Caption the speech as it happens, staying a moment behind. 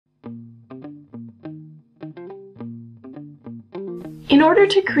In order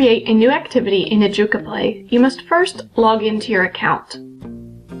to create a new activity in Educaplay, you must first log into your account.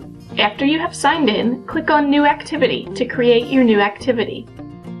 After you have signed in, click on New Activity to create your new activity.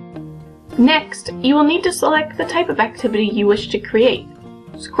 Next, you will need to select the type of activity you wish to create.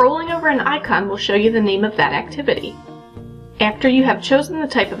 Scrolling over an icon will show you the name of that activity. After you have chosen the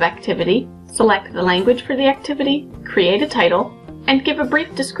type of activity, select the language for the activity, create a title, and give a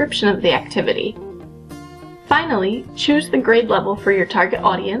brief description of the activity. Finally, choose the grade level for your target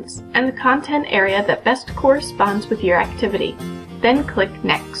audience and the content area that best corresponds with your activity. Then click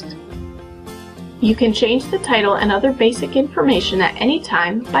Next. You can change the title and other basic information at any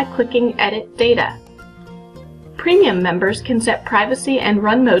time by clicking Edit Data. Premium members can set privacy and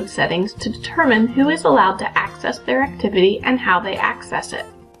run mode settings to determine who is allowed to access their activity and how they access it.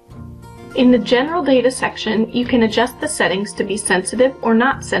 In the General Data section, you can adjust the settings to be sensitive or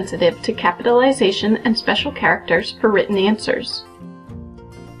not sensitive to capitalization and special characters for written answers.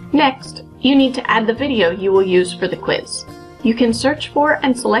 Next, you need to add the video you will use for the quiz. You can search for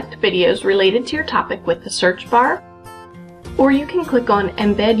and select videos related to your topic with the search bar, or you can click on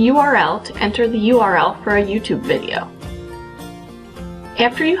Embed URL to enter the URL for a YouTube video.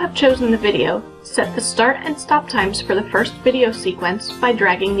 After you have chosen the video, set the start and stop times for the first video sequence by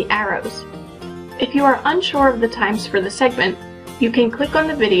dragging the arrows. If you are unsure of the times for the segment, you can click on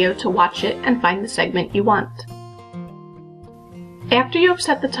the video to watch it and find the segment you want. After you have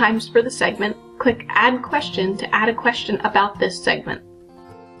set the times for the segment, click Add Question to add a question about this segment.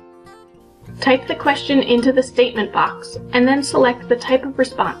 Type the question into the statement box and then select the type of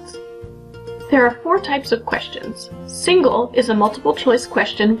response. There are 4 types of questions. Single is a multiple choice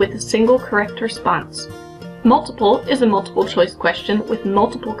question with a single correct response. Multiple is a multiple choice question with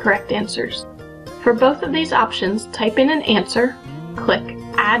multiple correct answers. For both of these options, type in an answer, click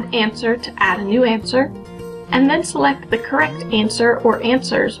Add Answer to add a new answer, and then select the correct answer or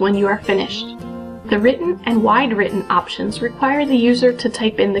answers when you are finished. The written and wide written options require the user to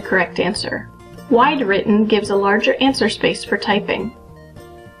type in the correct answer. Wide written gives a larger answer space for typing.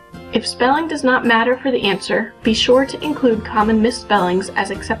 If spelling does not matter for the answer, be sure to include common misspellings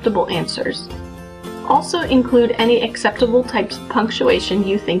as acceptable answers. Also include any acceptable types of punctuation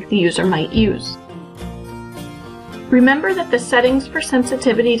you think the user might use. Remember that the settings for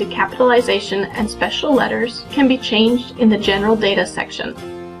sensitivity to capitalization and special letters can be changed in the General Data section.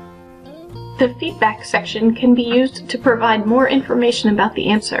 The Feedback section can be used to provide more information about the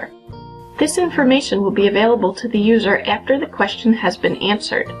answer. This information will be available to the user after the question has been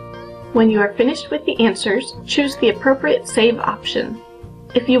answered. When you are finished with the answers, choose the appropriate Save option.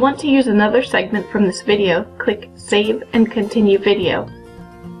 If you want to use another segment from this video, click Save and Continue Video.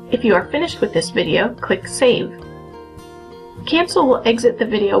 If you are finished with this video, click Save. Cancel will exit the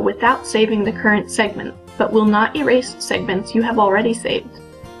video without saving the current segment, but will not erase segments you have already saved.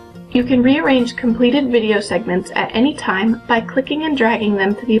 You can rearrange completed video segments at any time by clicking and dragging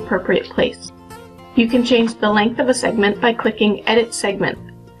them to the appropriate place. You can change the length of a segment by clicking Edit Segment,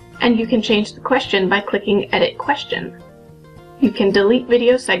 and you can change the question by clicking Edit Question. You can delete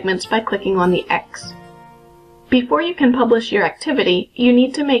video segments by clicking on the X. Before you can publish your activity, you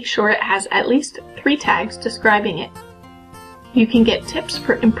need to make sure it has at least 3 tags describing it. You can get tips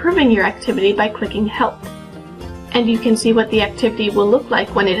for improving your activity by clicking Help. And you can see what the activity will look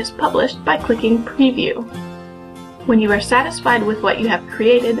like when it is published by clicking Preview. When you are satisfied with what you have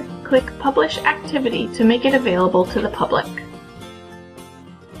created, click Publish Activity to make it available to the public.